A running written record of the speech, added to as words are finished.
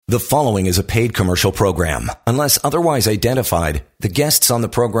The following is a paid commercial program. Unless otherwise identified, the guests on the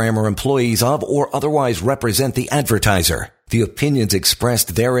program are employees of or otherwise represent the advertiser. The opinions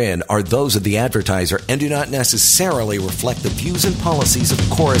expressed therein are those of the advertiser and do not necessarily reflect the views and policies of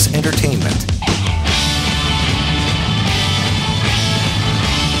Chorus Entertainment.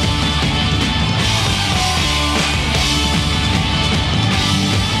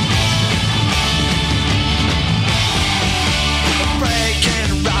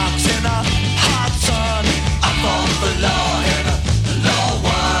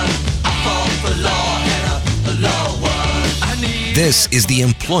 This is the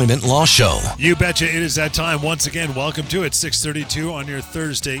Employment Law Show. You betcha, it is that time. Once again, welcome to it, 6:32 on your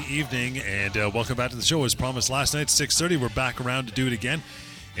Thursday evening, and welcome back to the show. As promised last night, 6:30, we're back around to do it again.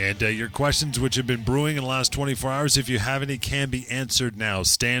 And your questions, which have been brewing in the last 24 hours, if you have any, can be answered now.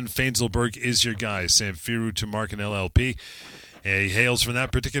 Stan Fainselberg is your guy. Samfiru Tamarkin LLP. He hails from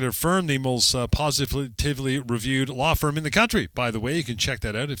that particular firm, the most positively reviewed law firm in the country. By the way, you can check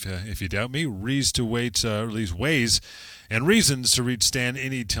that out if you doubt me. Ways and reasons to reach Stan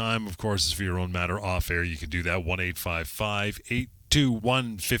anytime. Of course, it's for your own matter off air. You can do that.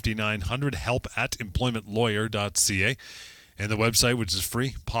 1-855-821-5900. help@employmentlawyer.ca. And the website, which is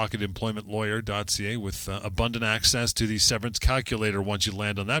free, pocketemploymentlawyer.ca, with abundant access to the Severance calculator once you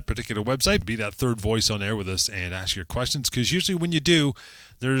land on that particular website. Be that third voice on air with us and ask your questions, because usually when you do,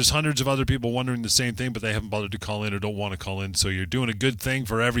 there's hundreds of other people wondering the same thing, but they haven't bothered to call in or don't want to call in, so you're doing a good thing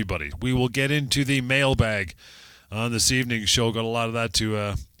for everybody. We will get into the mailbag on this evening's show. Got a lot of that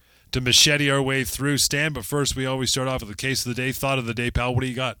to machete our way through, Stan, but first we always start off with the case of the day, thought of the day, pal. What do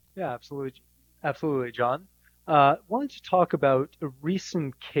you got? Yeah, absolutely, John. Wanted to talk about a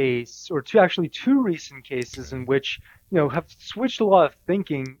recent case, or two recent cases in which, have switched a lot of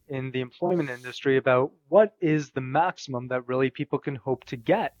thinking in the employment industry about what is the maximum that really people can hope to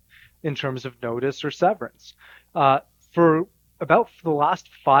get in terms of notice or severance. For the last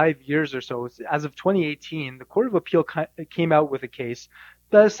 5 years or so, as of 2018, the Court of Appeal came out with a case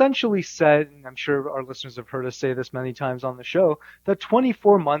that essentially said, and I'm sure our listeners have heard us say this many times on the show, that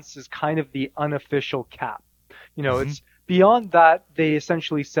 24 months is kind of the unofficial cap. It's beyond that. They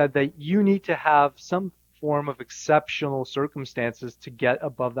essentially said that you need to have some form of exceptional circumstances to get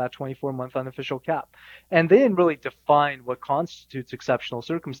above that 24-month unofficial cap. And they didn't really define what constitutes exceptional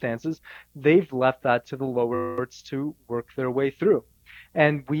circumstances. They've left that to the lower courts to work their way through.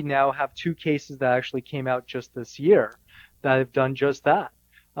 And we now have two cases that actually came out just this year that have done just that.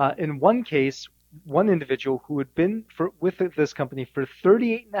 In one case, one individual who had been with this company for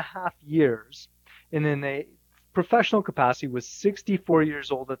 38 and a half years, and in a professional capacity, was 64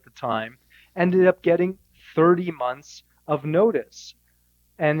 years old at the time, ended up getting 30 months of notice.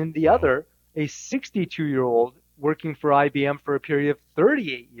 And in the other, a 62-year-old working for IBM for a period of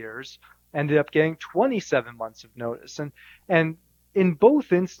 38 years ended up getting 27 months of notice. And in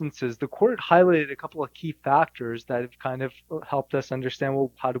both instances, the court highlighted a couple of key factors that have kind of helped us understand,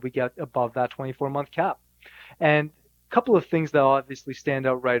 well, how do we get above that 24-month cap? And a couple of things that obviously stand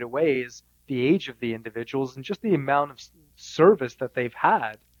out right away is the age of the individuals and just the amount of service that they've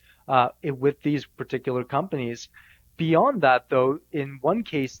had with these particular companies. Beyond that, though, in one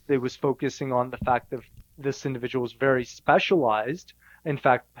case, they was focusing on the fact that this individual was very specialized, in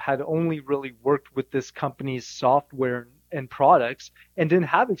fact, had only really worked with this company's software and products and didn't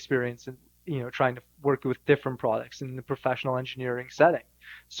have experience in, trying to work with different products in the professional engineering setting.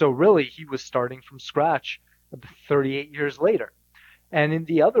 So really, he was starting from scratch 38 years later. And in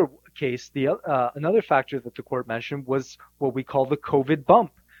the other case, another factor that the court mentioned was what we call the COVID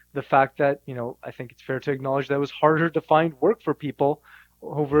bump. The fact that, I think it's fair to acknowledge that it was harder to find work for people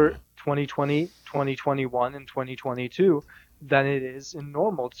over 2020, 2021, and 2022 than it is in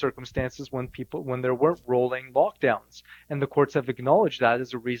normal circumstances when there weren't rolling lockdowns. And the courts have acknowledged that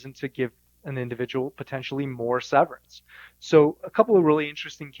as a reason to give an individual potentially more severance. So a couple of really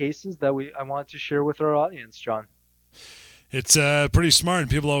interesting cases that I wanted to share with our audience, John. It's pretty smart,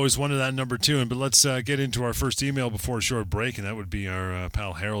 and people always wonder that number two. But let's get into our first email before a short break, and that would be our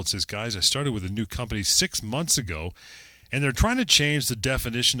pal Harold says, guys, I started with a new company 6 months ago, and they're trying to change the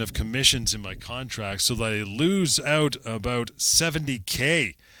definition of commissions in my contract so that I lose out about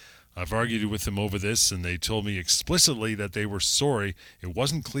 $70K. I've argued with them over this, and they told me explicitly that they were sorry. It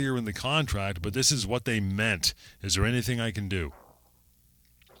wasn't clear in the contract, but this is what they meant. Is there anything I can do?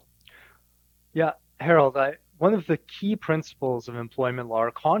 Yeah, Harold, one of the key principles of employment law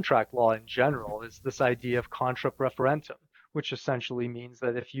or contract law in general is this idea of contra preferentum, which essentially means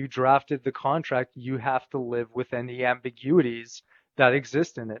that if you drafted the contract, you have to live with any ambiguities that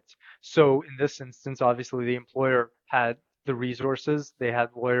exist in it. So in this instance, obviously the employer had the resources, they had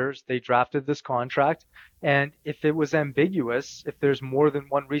lawyers, they drafted this contract. And if it was ambiguous, if there's more than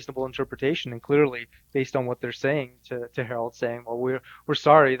one reasonable interpretation, and clearly based on what they're saying to Harold saying, well, we're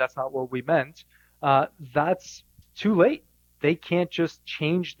sorry, that's not what we meant, that's too late. They can't just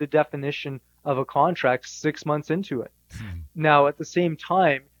change the definition of a contract 6 months into it. Now, at the same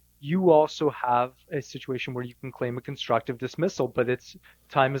time, you also have a situation where you can claim a constructive dismissal, but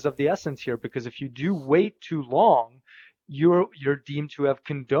time is of the essence here, because if you do wait too long, you're deemed to have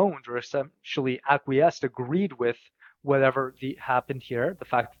condoned or essentially acquiesced, agreed with whatever happened here, the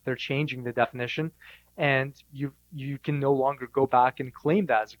fact that they're changing the definition, and you can no longer go back and claim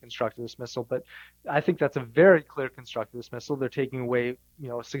that as a constructive dismissal. But I think that's a very clear constructive dismissal. They're taking away,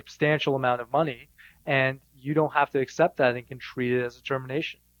 a substantial amount of money, and you don't have to accept that and can treat it as a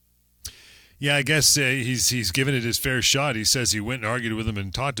termination. Yeah, I guess he's given it his fair shot. He says he went and argued with them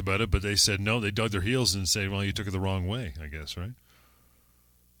and talked about it, but they said no. They dug their heels and said, well, you took it the wrong way, I guess, right?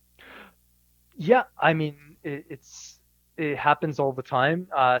 Yeah, I mean, it happens all the time,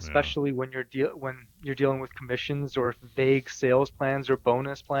 especially when you're dealing with commissions or vague sales plans or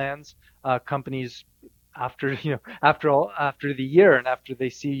bonus plans. Companies, after the year and after they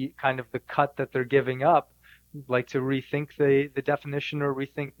see kind of the cut that they're giving up, like to rethink the definition or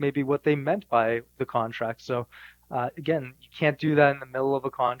rethink maybe what they meant by the contract. So again, you can't do that in the middle of a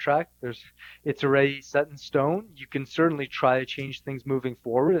contract. It's already set in stone. You can certainly try to change things moving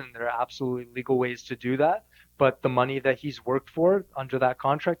forward, and there are absolutely legal ways to do that. But the money that he's worked for under that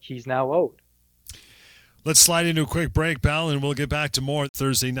contract, he's now owed. Let's slide into a quick break, pal, and we'll get back to more.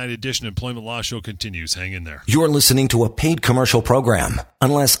 Thursday Night Edition Employment Law Show continues. Hang in there. You're listening to a paid commercial program.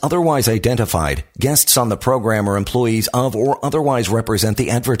 Unless otherwise identified, guests on the program are employees of or otherwise represent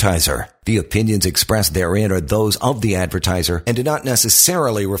the advertiser. The opinions expressed therein are those of the advertiser and do not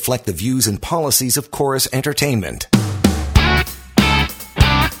necessarily reflect the views and policies of Chorus Entertainment.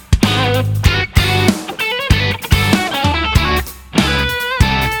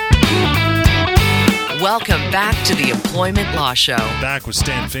 Welcome back to the Employment Law Show. Back with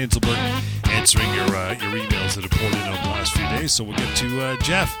Stan Fainselberg, answering your emails that have poured in over the last few days. So we'll get to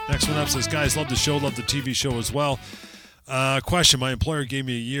Jeff. Next one up says, guys, love the show, love the TV show as well. Question, my employer gave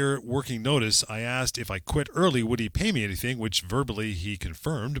me a year working notice. I asked if I quit early, would he pay me anything, which verbally he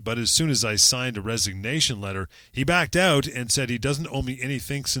confirmed. But as soon as I signed a resignation letter, he backed out and said he doesn't owe me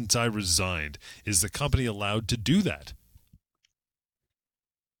anything since I resigned. Is the company allowed to do that?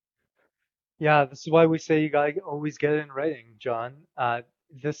 Yeah, this is why we say you gotta always get it in writing, John.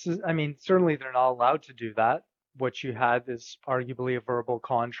 Certainly they're not allowed to do that. What you had is arguably a verbal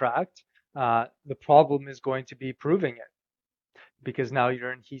contract. The problem is going to be proving it, because now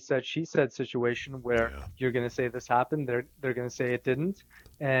you're in he said, she said situation where you're going to say this happened, they're going to say it didn't,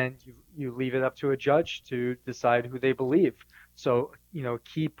 and you leave it up to a judge to decide who they believe. So,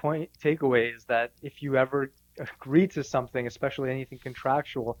 key point takeaway is that if you ever agree to something, especially anything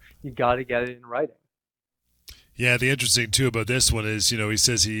contractual, you got to get it in writing. Yeah, the interesting too about this one is, he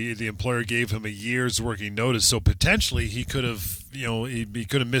says the employer gave him a year's working notice, so potentially he could have, he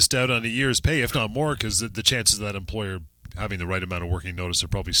could have missed out on a year's pay, if not more, because the chances of that employer having the right amount of working notice are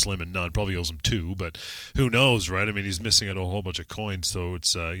probably slim and none. Probably owes him 2, but who knows, right? I mean, he's missing out a whole bunch of coins, so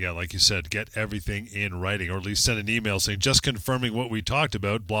it's like you said, get everything in writing, or at least send an email saying just confirming what we talked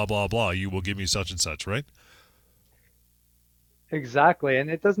about, blah blah blah. You will give me such and such, right? Exactly, and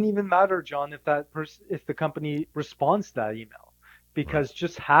it doesn't even matter, John, if the company responds to that email, because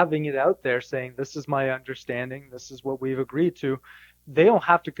just having it out there saying this is my understanding, this is what we've agreed to, they don't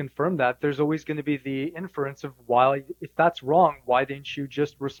have to confirm that. There's always going to be the inference of if that's wrong, why didn't you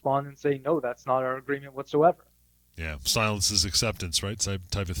just respond and say no, that's not our agreement whatsoever? Yeah, silence is acceptance, right?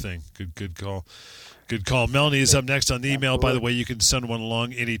 Type of thing. Good call. Good call. Melanie is up next on the email. By the way, you can send one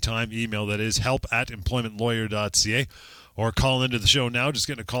along anytime. Email, that is help@employmentlawyer.ca. Or call into the show now. Just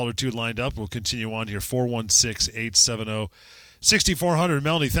getting a call or two lined up. We'll continue on here. 416-870-6400.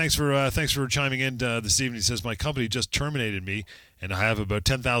 Melanie, thanks for chiming in this evening. He says, my company just terminated me, and I have about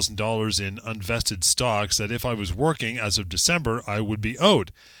 $10,000 in unvested stocks that if I was working as of December, I would be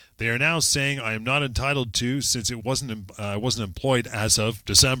owed. They are now saying I am not entitled to, since it wasn't employed as of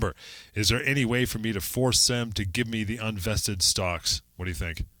December. Is there any way for me to force them to give me the unvested stocks? What do you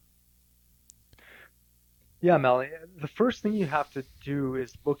think? Yeah, Melanie, the first thing you have to do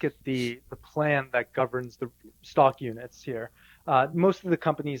is look at the plan that governs the stock units here. Most of the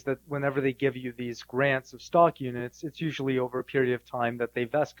companies that whenever they give you these grants of stock units, it's usually over a period of time that they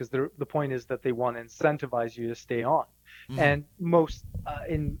vest, because the point is that they want to incentivize you to stay on. Mm-hmm. And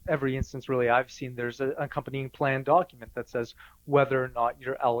in every instance really I've seen, there's an accompanying plan document that says whether or not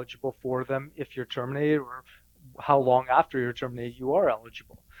you're eligible for them if you're terminated, or how long after you're terminated you are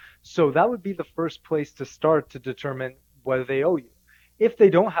eligible. So that would be the first place to start to determine whether they owe you. If they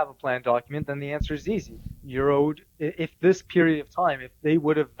don't have a plan document, then the answer is easy. You're owed, if this period of time, if they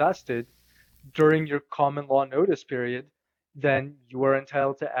would have vested during your common law notice period, then you are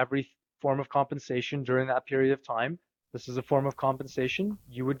entitled to every form of compensation during that period of time. This is a form of compensation,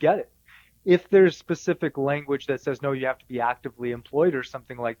 you would get it. If there's specific language that says, no, you have to be actively employed or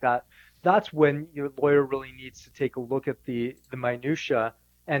something like that, that's when your lawyer really needs to take a look at the minutia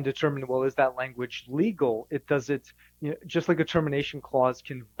and determine, well, is that language legal? Just like a termination clause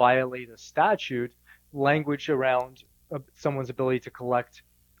can violate a statute, language around someone's ability to collect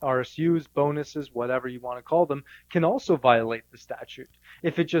RSUs, bonuses, whatever you want to call them, can also violate the statute.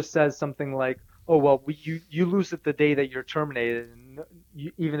 If it just says something like, oh, well, you lose it the day that you're terminated, and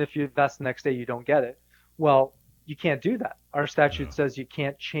even if you vest the next day, you don't get it. Well, you can't do that. Our statute says you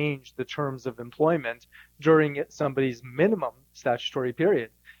can't change the terms of employment during somebody's minimum statutory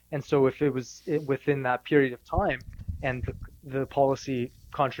period. And so if it was within that period of time and the policy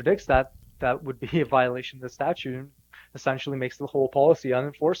contradicts that, that would be a violation of the statute and essentially makes the whole policy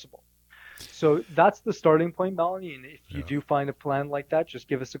unenforceable. So that's the starting point, Melanie. And if you do find a plan like that, just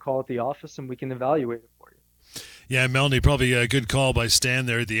give us a call at the office and we can evaluate it for you. Yeah, Melanie, probably a good call by Stan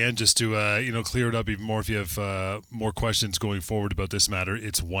there at the end, just to clear it up even more. If you have more questions going forward about this matter,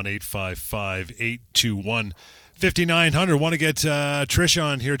 it's 1-855-821-5900. Want to get Trish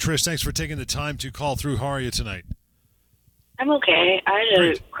on here. Trish, thanks for taking the time to call through. How are you tonight? I'm okay. I had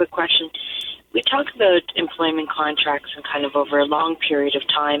a quick question. We talk about employment contracts and kind of over a long period of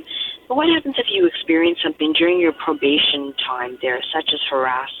time, but what happens if you experience something during your probation time there, such as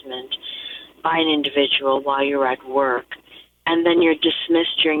harassment by an individual while you're at work, and then you're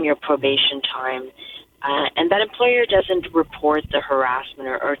dismissed during your probation time, and that employer doesn't report the harassment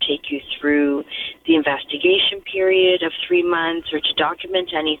or take you through the investigation period of 3 months or to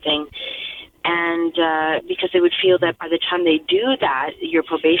document anything, and because they would feel that by the time they do that, your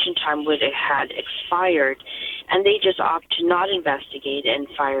probation time would have had expired, and they just opt to not investigate and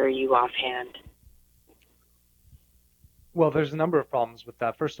fire you offhand. Well, there's a number of problems with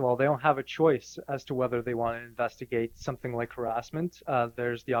that. First of all, they don't have a choice as to whether they want to investigate something like harassment.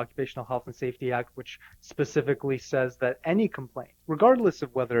 There's the Occupational Health and Safety Act, which specifically says that any complaint, regardless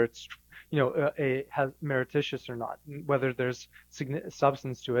of whether it's merititious or not, whether there's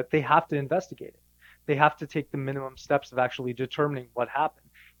substance to it, they have to investigate it. They have to take the minimum steps of actually determining what happened.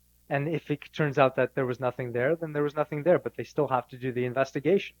 And if it turns out that there was nothing there, then there was nothing there, but they still have to do the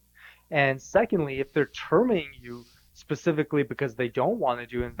investigation. And secondly, if they're terminating you specifically because they don't want to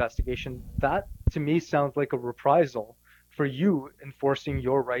do an investigation, that to me sounds like a reprisal for you enforcing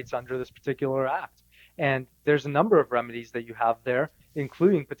your rights under this particular act. And there's a number of remedies that you have there,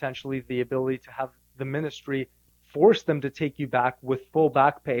 including potentially the ability to have the ministry force them to take you back with full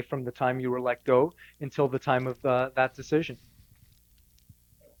back pay from the time you were let go until the time of that decision.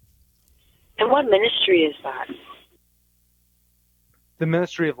 And what ministry is that? The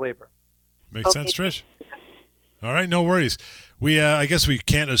Ministry of Labor. Makes sense, Trish. All right, no worries. We, I guess we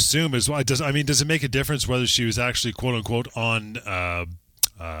can't assume as well. Does it make a difference whether she was actually quote unquote on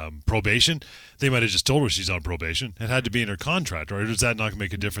probation? They might have just told her she's on probation. It had to be in her contract, or does that not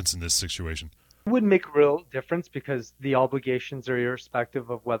make a difference in this situation? It wouldn't make a real difference because the obligations are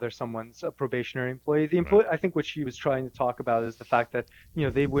irrespective of whether someone's a probationary employee. Right. I think what she was trying to talk about is the fact that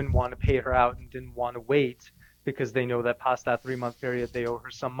they wouldn't want to pay her out and didn't want to wait because they know that past that 3-month period they owe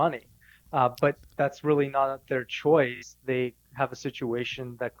her some money. But that's really not their choice. They have a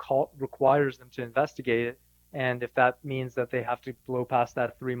situation that requires them to investigate it. And if that means that they have to blow past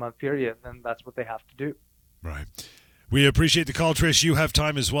that 3-month period, then that's what they have to do. Right. We appreciate the call, Trish. You have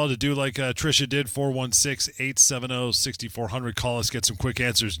time as well to do like Tricia did, 416-870-6400. Call us, get some quick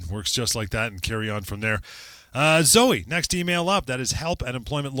answers. It works just like that and carry on from there. Zoe, next email up. That is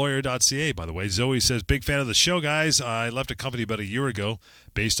help@employmentlawyer.ca, by the way. Zoe says, big fan of the show, guys. I left a company about a year ago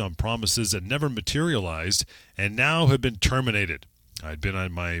based on promises that never materialized and now have been terminated. I'd been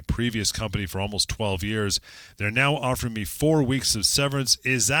on my previous company for almost 12 years. They're now offering me 4 weeks of severance.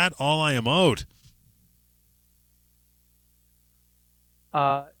 Is that all I am owed?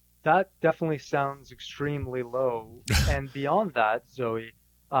 That definitely sounds extremely low. And beyond that, Zoe,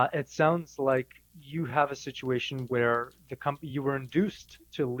 it sounds like you have a situation where you were induced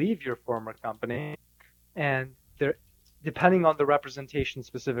to leave your former company, and depending on the representation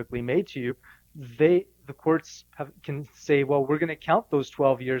specifically made to you, the courts can say, well, we're going to count those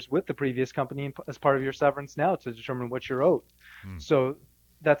 12 years with the previous company as part of your severance now to determine what you're owed. So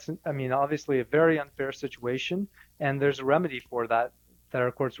that's, obviously a very unfair situation, and there's a remedy for that our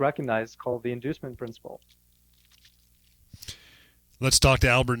courts recognize called the inducement principle. Let's talk to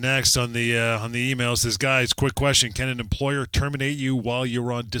Albert next on the email. It says, guys, quick question. Can an employer terminate you while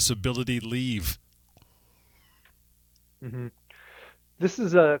you're on disability leave? Mm-hmm. This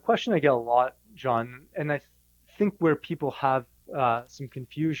is a question I get a lot, John, and I think where people have some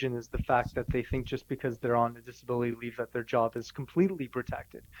confusion is the fact that they think just because they're on a disability leave that their job is completely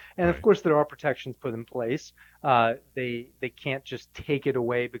protected. And Right. of course, there are protections put in place. They can't just take it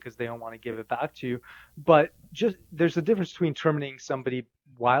away because they don't want to give it back to you. But just there's a difference between terminating somebody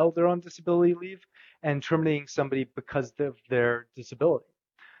while they're on disability leave and terminating somebody because of their disability.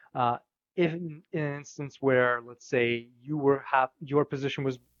 If in an instance where, let's say, your position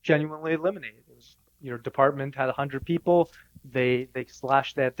was genuinely eliminated, it was, your department had 100 people, they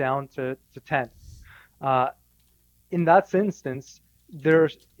slashed that down to 10. In that instance, they're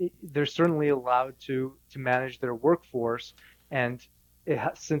certainly allowed to manage their workforce, and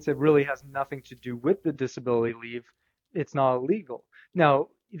since it really has nothing to do with the disability leave, it's not illegal. Now,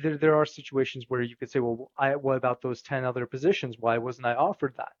 there are situations where you could say, well, what about those 10 other positions? Why wasn't I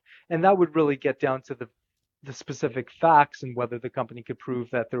offered that? And that would really get down to the specific facts and whether the company could prove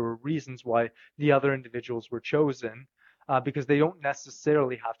that there were reasons why the other individuals were chosen, because they don't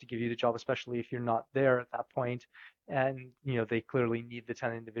necessarily have to give you the job, especially if you're not there at that point. And, they clearly need the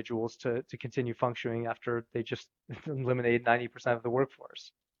 10 individuals to continue functioning after they just eliminated 90% of the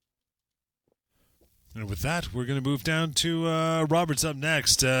workforce. And with that, we're going to move down to Robert's up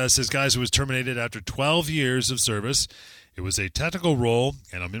next. Says, guys, who was terminated after 12 years of service. It was a technical role,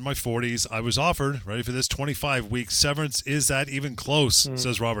 and I'm in my 40s. I was offered, ready for this, 25-week severance. Is that even close,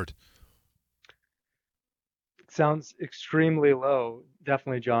 says Robert? Sounds extremely low,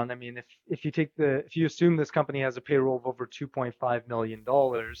 definitely, John. I mean, if you assume this company has a payroll of over $2.5 million,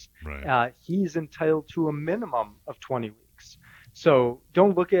 right. He's entitled to a minimum of 20 weeks. So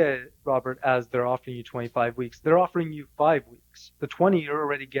don't look at it, Robert, as they're offering you 25 weeks. They're offering you 5 weeks. The 20 you're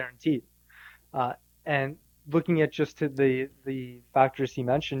already guaranteed. And looking at just the factors he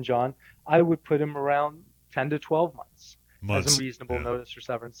mentioned, John, I would put him around 10 to 12 months. As a reasonable notice or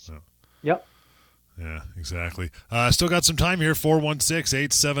severance. Yeah. Yep. Yeah, exactly. Still got some time here,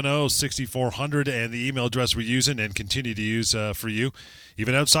 416-870-6400, and the email address we're using and continue to use for you,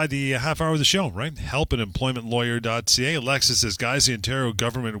 even outside the half hour of the show, right? help@employmentlawyer.ca. Alexis says, guys, the Ontario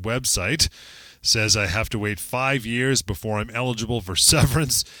government website says I have to wait 5 years before I'm eligible for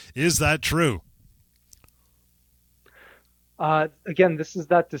severance. Is that true? Again, this is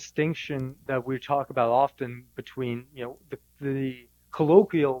that distinction that we talk about often between, the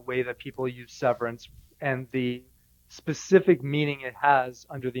colloquial way that people use severance and the specific meaning it has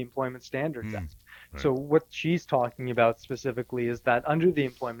under the Employment Standards Act. Right. So what she's talking about specifically is that under the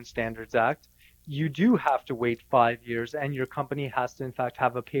Employment Standards Act, you do have to wait 5 years, and your company has to, in fact,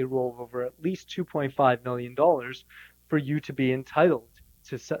 have a payroll of over at least $2.5 million for you to be entitled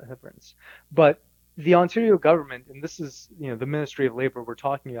to severance. But the Ontario government, and this is, the Ministry of Labour we're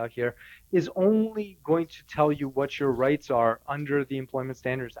talking about here, is only going to tell you what your rights are under the Employment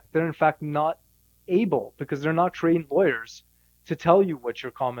Standards Act. They're in fact not able, because they're not trained lawyers, to tell you what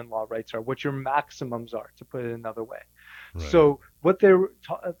your common law rights are, what your maximums are, to put it another way. Right. So what they're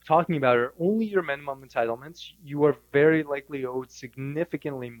talking about are only your minimum entitlements. You are very likely owed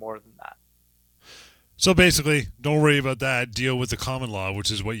significantly more than that. So basically, don't worry about that. Deal with the common law, which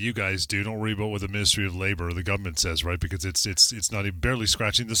is what you guys do. Don't worry about what the Ministry of Labor or the government says, right? Because it's not barely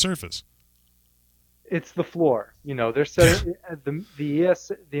scratching the surface. It's the floor. They're saying the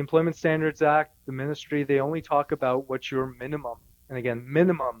Employment Standards Act, the Ministry, they only talk about what your minimum, and again,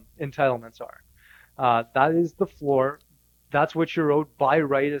 minimum entitlements are. That is the floor. That's what you're owed by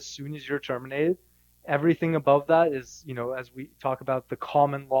right as soon as you're terminated. Everything above that is, as we talk about the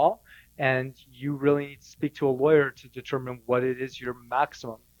common law, and you really need to speak to a lawyer to determine what it is your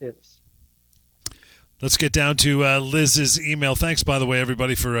maximum is. Let's get down to Liz's email. Thanks, by the way,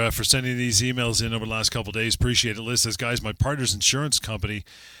 everybody, for sending these emails in over the last couple of days. Appreciate it. Liz says, guys, my partner's insurance company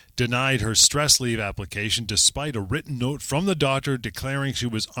denied her stress leave application despite a written note from the doctor declaring she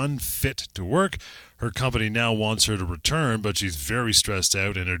was unfit to work. Her company now wants her to return, but she's very stressed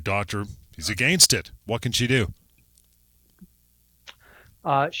out, and her doctor is against it. What can she do?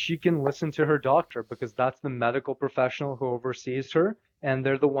 She can listen to her doctor, because that's the medical professional who oversees her, and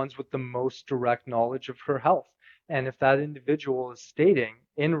they're the ones with the most direct knowledge of her health. And if that individual is stating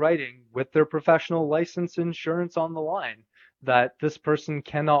in writing with their professional license insurance on the line that this person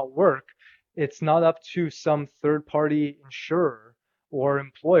cannot work, it's not up to some third-party insurer or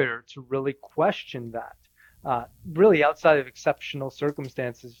employer to really question that. Really, outside of exceptional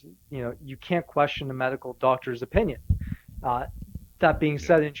circumstances, you can't question a medical doctor's opinion. That being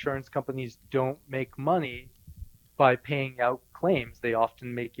said, insurance companies don't make money by paying out claims. They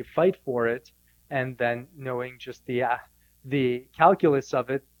often make you fight for it, and then knowing just the calculus of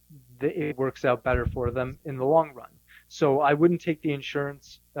it, it works out better for them in the long run. So I wouldn't take the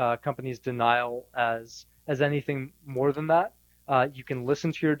insurance company's denial as anything more than that. You can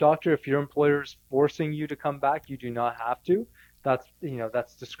listen to your doctor. If your employer is forcing you to come back, you do not have to.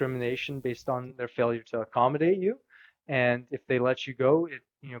 That's discrimination based on their failure to accommodate you. And if they let you go, it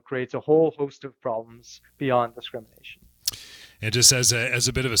creates a whole host of problems beyond discrimination. And just as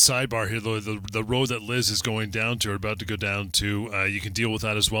a bit of a sidebar here, the road that Liz is going down to, or about to go down to, you can deal with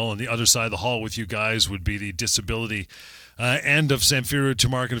that as well. On the other side of the hall with you guys would be the disability end of Samfiru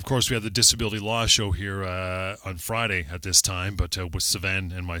Tamark. And, of course, we have the Disability Law Show here on Friday at this time, but with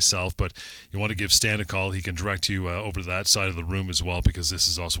Savan and myself. But you want to give Stan a call. He can direct you over to that side of the room as well, because this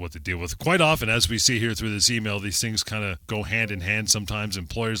is also what they deal with. Quite often, as we see here through this email, these things kind of go hand in hand sometimes.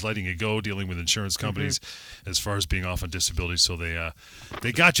 Employers letting it go, dealing with insurance companies as far as being off on disability. So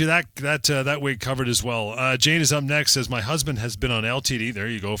they got you that way covered as well. Jane is up next. Says, my husband has been on LTD, there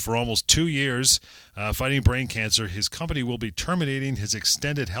you go, for almost 2 years fighting brain cancer. His company will be terminating his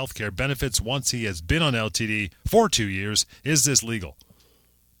extended health care benefits once he has been on LTD for 2 years. Is this legal?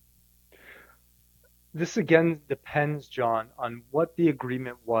 This again depends, John, on what the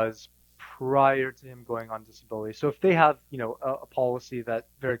agreement was prior to him going on disability. So if they have, a policy that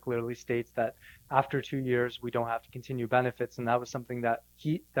very clearly states that after 2 years we don't have to continue benefits, and that was something that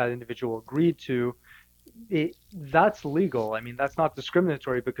that individual agreed to, that's legal. I mean, that's not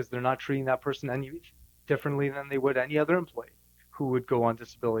discriminatory, because they're not treating that person any differently than they would any other employee who would go on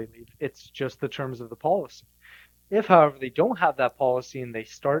disability leave. It's just the terms of the policy. If, however, they don't have that policy and they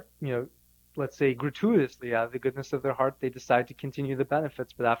start, let's say gratuitously, out of the goodness of their heart, they decide to continue the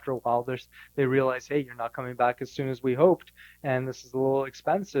benefits, but after a while they realize, hey, you're not coming back as soon as we hoped, and this is a little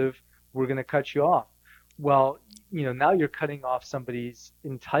expensive, we're going to cut you off. Well, now you're cutting off somebody's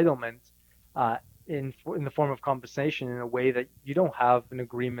entitlement in the form of compensation in a way that you don't have an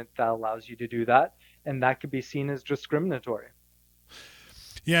agreement that allows you to do that, and that could be seen as discriminatory.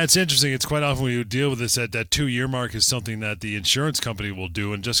 Yeah, it's interesting. It's quite often when you deal with this, that 2 year mark is something that the insurance company will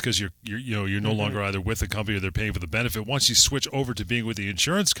do, and just because you're no longer either with the company or they're paying for the benefit, once you switch over to being with the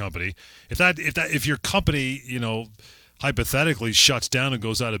insurance company, if your company hypothetically shuts down and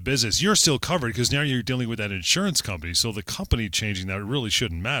goes out of business, you're still covered, because now you're dealing with that insurance company. So the company changing that really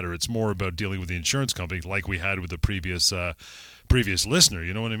shouldn't matter. It's more about dealing with the insurance company, like we had with the previous listener.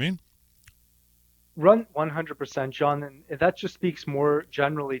 You know what I mean? Run 100%, John, and that just speaks more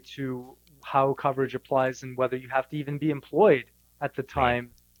generally to how coverage applies and whether you have to even be employed at the time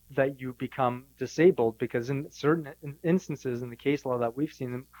that you become disabled, because in certain instances in the case law that we've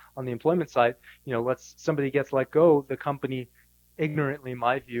seen on the employment side, somebody gets let go, the company ignorantly, in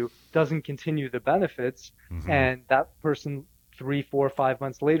my view, doesn't continue the benefits, and that person 3, 4, 5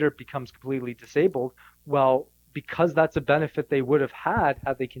 months later becomes completely disabled. Well, because that's a benefit they would have had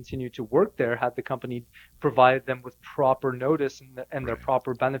they continued to work there, had the company provided them with proper notice and their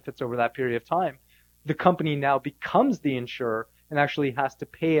proper benefits over that period of time, the company now becomes the insurer and actually has to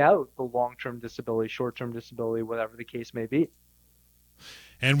pay out the long-term disability, short-term disability, whatever the case may be.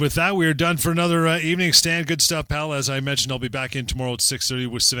 And with that, we are done for another evening. Stan, good stuff, pal. As I mentioned, I'll be back in tomorrow at 6:30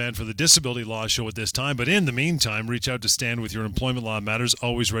 with Savan for the Disability Law Show at this time. But in the meantime, reach out to Stan with your employment law matters.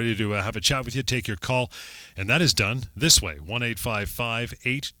 Always ready to have a chat with you, take your call. And that is done this way,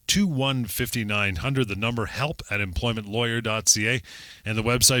 1-855-821-5900. The number help@employmentlawyer.ca. And the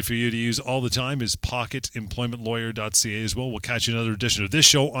website for you to use all the time is pocketemploymentlawyer.ca as well. We'll catch you another edition of this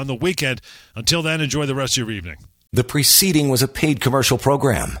show on the weekend. Until then, enjoy the rest of your evening. The preceding was a paid commercial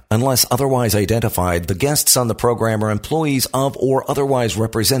program. Unless otherwise identified, the guests on the program are employees of or otherwise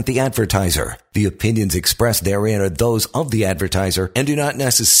represent the advertiser. The opinions expressed therein are those of the advertiser and do not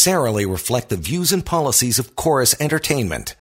necessarily reflect the views and policies of Chorus Entertainment.